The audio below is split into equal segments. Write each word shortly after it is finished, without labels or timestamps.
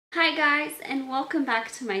Hi guys, and welcome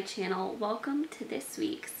back to my channel. Welcome to this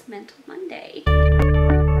week's Mental Monday.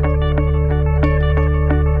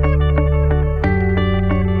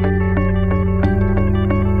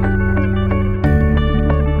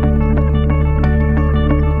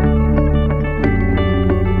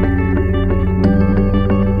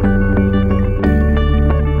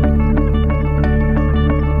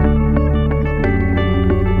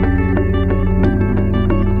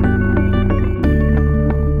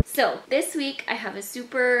 So this week I have a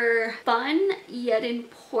super fun yet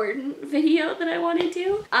important video that I want to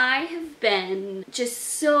do. I have been just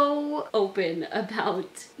so open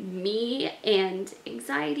about me and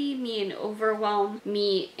anxiety, me and overwhelm,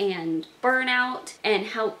 me and burnout, and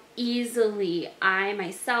how easily I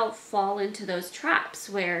myself fall into those traps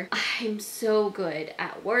where I'm so good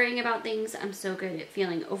at worrying about things, I'm so good at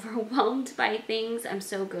feeling overwhelmed by things, I'm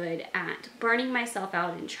so good at burning myself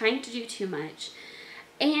out and trying to do too much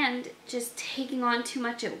and just taking on too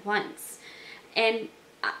much at once. And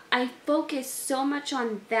I focus so much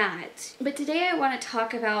on that. But today I want to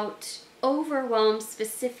talk about overwhelm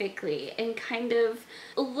specifically and kind of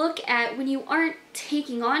look at when you aren't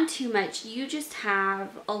taking on too much, you just have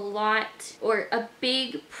a lot or a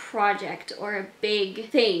big project or a big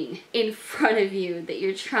thing in front of you that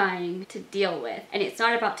you're trying to deal with. And it's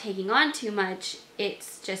not about taking on too much,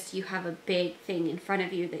 it's just you have a big thing in front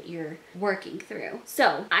of you that you're working through.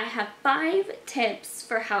 So I have 5 tips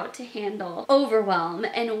for how to handle overwhelm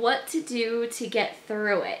and what to do to get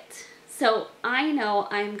through it. So I know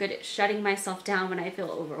I'm good at shutting myself down when I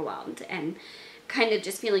feel overwhelmed and kind of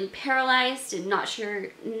just feeling paralyzed and not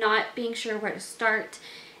being sure where to start.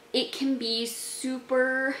 It can be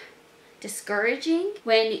super discouraging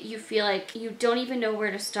when you feel like you don't even know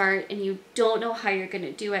where to start and you don't know how you're going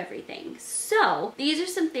to do everything. So these are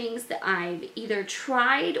some things that I've either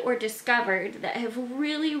tried or discovered that have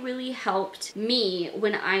really helped me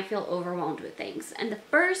when I feel overwhelmed with things. And the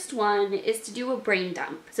first one is to do a brain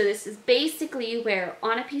dump. So this is basically where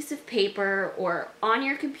on a piece of paper or on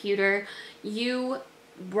your computer you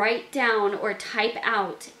write down or type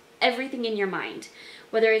out everything in your mind.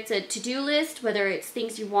 Whether it's a to-do list, whether it's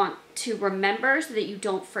things you want to remember so that you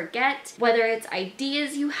don't forget, whether it's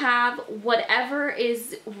ideas you have, whatever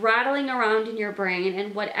is rattling around in your brain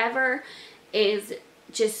and whatever is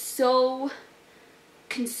just so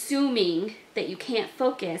consuming that you can't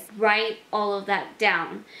focus, write all of that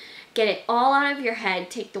down. Get it all out of your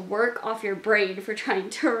head, take the work off your brain for trying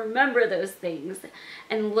to remember those things,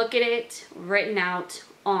 and look at it written out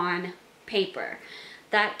on paper.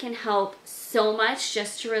 That can help so much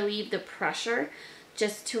just to relieve the pressure,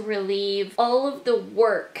 just to relieve all of the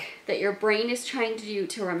work that your brain is trying to do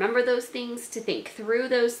to remember those things, to think through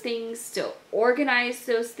those things, to organize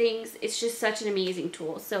those things. It's just such an amazing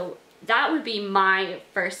tool. So that would be my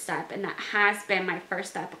first step, and that has been my first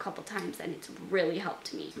step a couple times, and it's really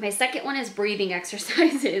helped me. My second one is breathing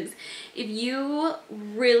exercises. If you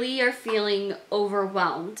really are feeling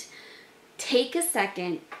overwhelmed, take a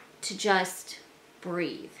second to just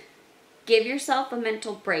breathe. Give yourself a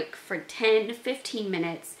mental break for 10 to 15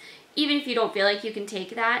 minutes. Even if you don't feel like you can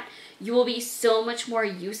take that, you will be so much more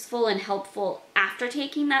useful and helpful after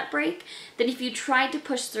taking that break than if you tried to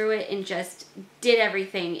push through it and just did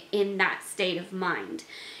everything in that state of mind.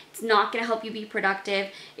 It's not going to help you be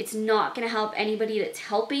productive. It's not going to help anybody that's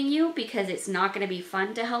helping you because it's not going to be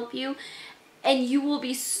fun to help you. And you will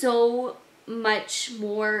be so much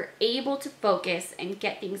more able to focus and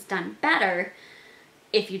get things done better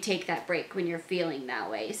if you take that break when you're feeling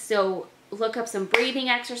that way. So look up some breathing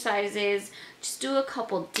exercises, just do a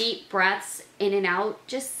couple deep breaths in and out,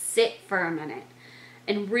 just sit for a minute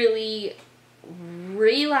and really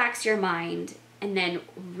relax your mind and then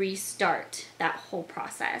restart that whole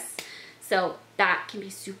process. So that can be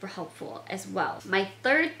super helpful as well. My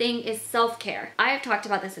third thing is self-care. I have talked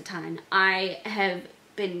about this a ton. I have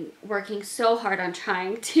been working so hard on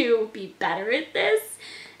trying to be better at this,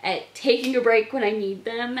 at taking a break when I need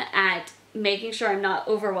them, at making sure I'm not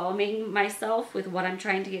overwhelming myself with what I'm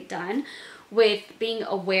trying to get done, with being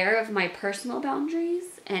aware of my personal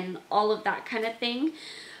boundaries and all of that kind of thing.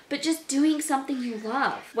 But just doing something you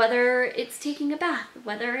love, whether it's taking a bath,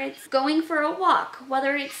 whether it's going for a walk,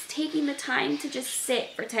 whether it's taking the time to just sit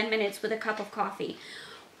for 10 minutes with a cup of coffee,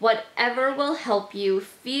 whatever will help you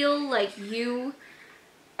feel like you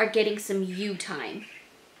are getting some you time.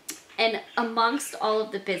 And amongst all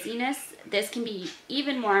of the busyness, this can be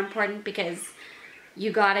even more important because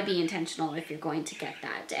you gotta be intentional if you're going to get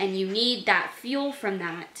that. And you need that fuel from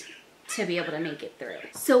that to be able to make it through.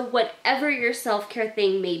 So whatever your self-care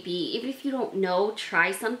thing may be, even if you don't know,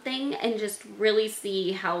 try something and just really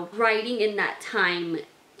see how writing in that time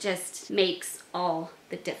just makes all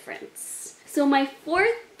the difference. So my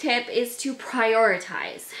fourth tip is to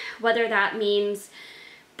prioritize, whether that means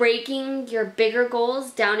breaking your bigger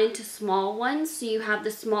goals down into small ones so you have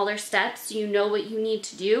the smaller steps, so you know what you need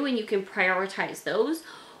to do and you can prioritize those.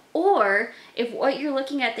 Or if what you're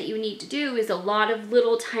looking at that you need to do is a lot of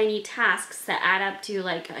little tiny tasks that add up to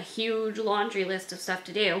like a huge laundry list of stuff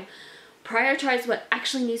to do, prioritize what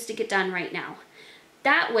actually needs to get done right now.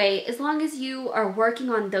 That way, as long as you are working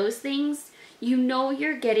on those things, you know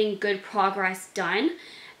you're getting good progress done,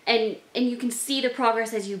 and you can see the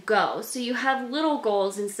progress as you go. So you have little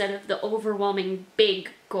goals instead of the overwhelming big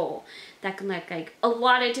goal that can look like a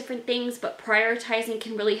lot of different things, but prioritizing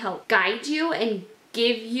can really help guide you and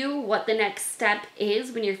give you what the next step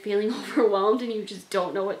is when you're feeling overwhelmed and you just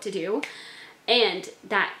don't know what to do. And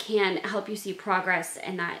that can help you see progress,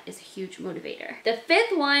 and that is a huge motivator. The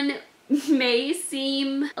fifth one may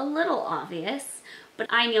seem a little obvious, but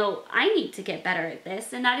I know I need to get better at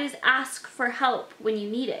this, and that is ask for help when you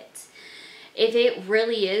need it. If it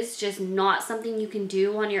really is just not something you can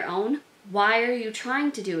do on your own, why are you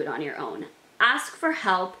trying to do it on your own? Ask for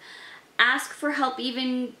help. Ask for help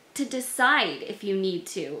even to decide if you need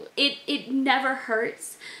to. It never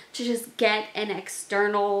hurts to just get an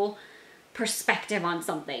external perspective on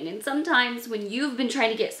something. And sometimes when you've been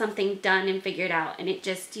trying to get something done and figured out and it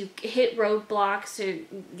just, you hit roadblocks or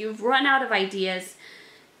you've run out of ideas,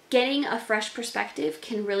 getting a fresh perspective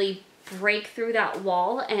can really break through that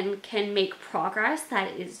wall and can make progress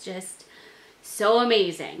that is just so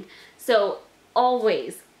amazing. So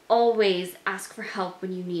always ask for help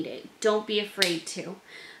when you need it. Don't be afraid to,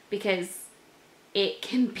 because it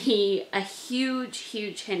can be a huge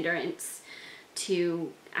hindrance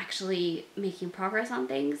to actually making progress on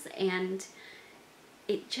things, and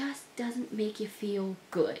it just doesn't make you feel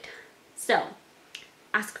good. So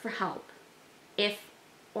ask for help if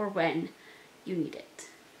or when you need it.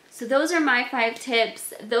 So those are my 5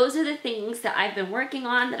 tips. Those are the things that I've been working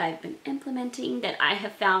on, that I've been implementing, that I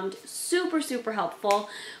have found super helpful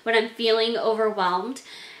when I'm feeling overwhelmed.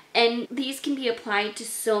 And these can be applied to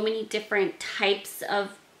so many different types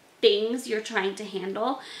of things you're trying to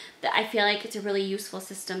handle, that I feel like it's a really useful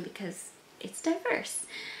system because it's diverse.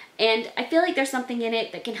 And I feel like there's something in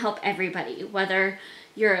it that can help everybody, whether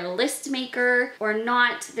you're a list maker or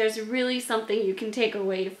not. There's really something you can take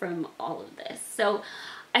away from all of this. So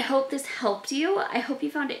I hope this helped you. I hope you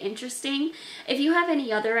found it interesting. If you have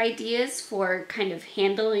any other ideas for kind of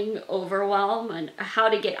handling overwhelm and how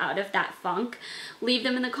to get out of that funk, leave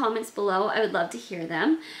them in the comments below. I would love to hear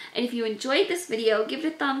them. And if you enjoyed this video, give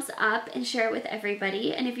it a thumbs up and share it with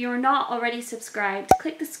everybody. And if you are not already subscribed,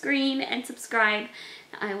 click the screen and subscribe.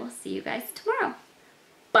 I will see you guys tomorrow.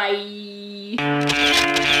 Bye.